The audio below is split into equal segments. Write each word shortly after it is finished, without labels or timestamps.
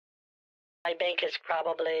My bank is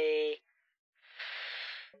probably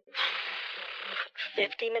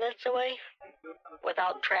 50 minutes away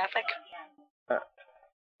without traffic.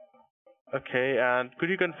 Okay, and could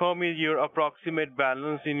you confirm me your approximate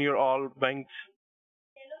balance in your all banks?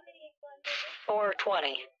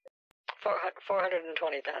 420.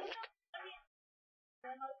 420,000.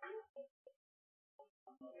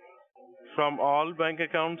 From all bank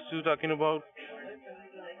accounts you're talking about?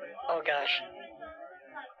 Oh gosh.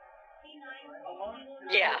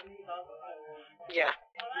 Yeah. Yeah.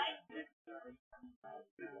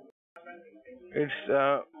 It's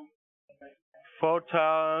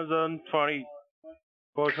 4,020.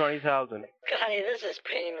 420,000. Honey, this is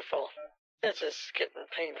painful. This is getting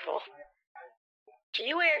painful. Do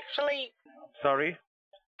you actually? Sorry?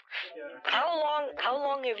 How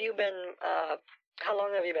long have you been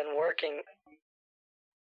working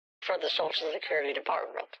for the Social Security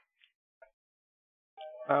Department?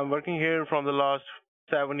 I'm working here from the last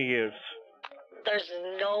 7 years. There's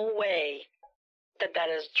no way that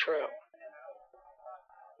is true.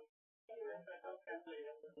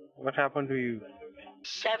 What happened to you?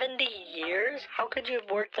 70 years? How could you have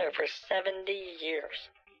worked there for 70 years?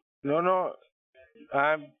 No.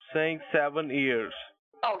 I'm saying 7 years.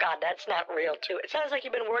 Oh God, that's not real too. It sounds like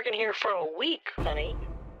you've been working here for a week, honey.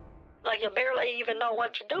 Like you barely even know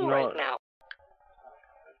what to do right now.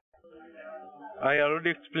 I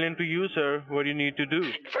already explained to you, sir, what you need to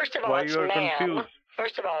do. First of all, Why it's you are ma'am. confused?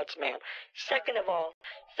 First of all, it's ma'am. Second of all,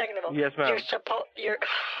 yes, ma'am.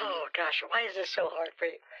 Oh gosh, why is this so hard for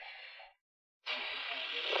you?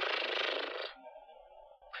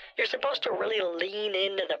 You're supposed to really lean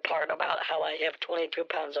into the part about how I have 22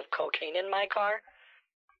 pounds of cocaine in my car.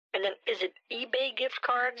 And then, is it eBay gift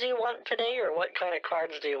cards you want today, or what kind of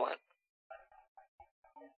cards do you want?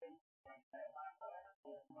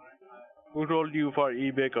 Who told you for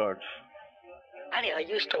eBay cards? Honey, I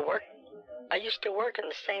used to work in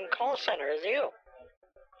the same call center as you.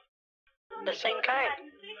 The same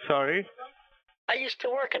kind. Sorry? I used to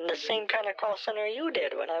work in the same kind of call center you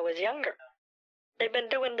did when I was younger. They've been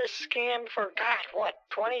doing this scam for, God, what,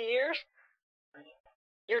 20 years?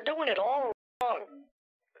 You're doing it all wrong.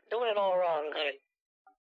 Doing it all wrong, honey.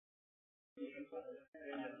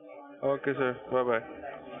 Okay, sir. Bye-bye.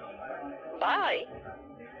 Bye?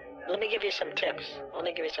 Let me give you some tips,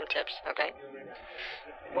 okay?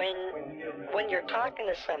 When you're talking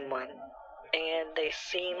to someone and they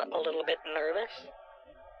seem a little bit nervous,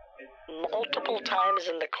 multiple times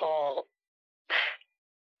in the call.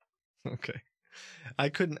 Okay.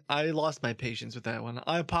 I lost my patience with that one.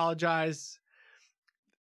 I apologize.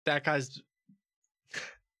 That guy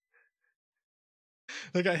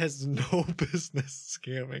has no business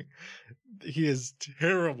scamming. He is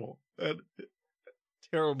terrible.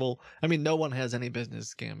 Terrible. I mean, no one has any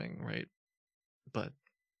business scamming, right? But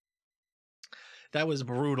that was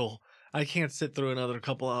brutal. I can't sit through another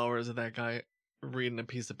couple hours of that guy reading a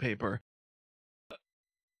piece of paper.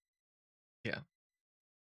 Yeah.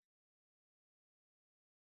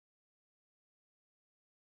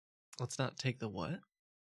 Let's not take the what?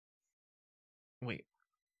 Wait.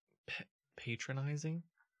 Patronizing?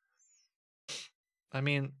 I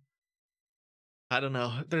mean, I don't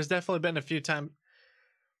know. There's definitely been a few times.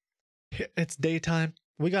 It's daytime.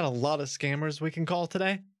 We got a lot of scammers we can call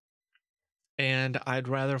today. And I'd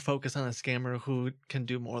rather focus on a scammer who can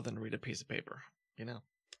do more than read a piece of paper. You know,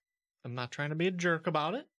 I'm not trying to be a jerk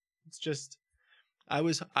about it. It's just,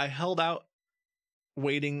 I held out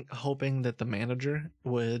waiting, hoping that the manager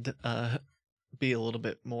would be a little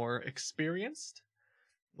bit more experienced,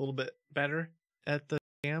 a little bit better at the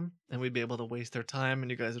scam, and we'd be able to waste their time,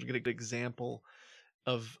 and you guys would get a good example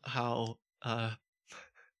of how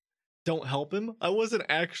don't help him. I wasn't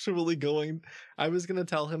actually going. I was going to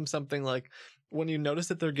tell him something like, when you notice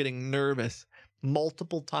that they're getting nervous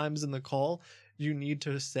multiple times in the call, you need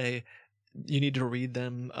to read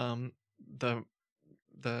them the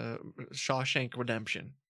Shawshank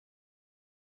Redemption.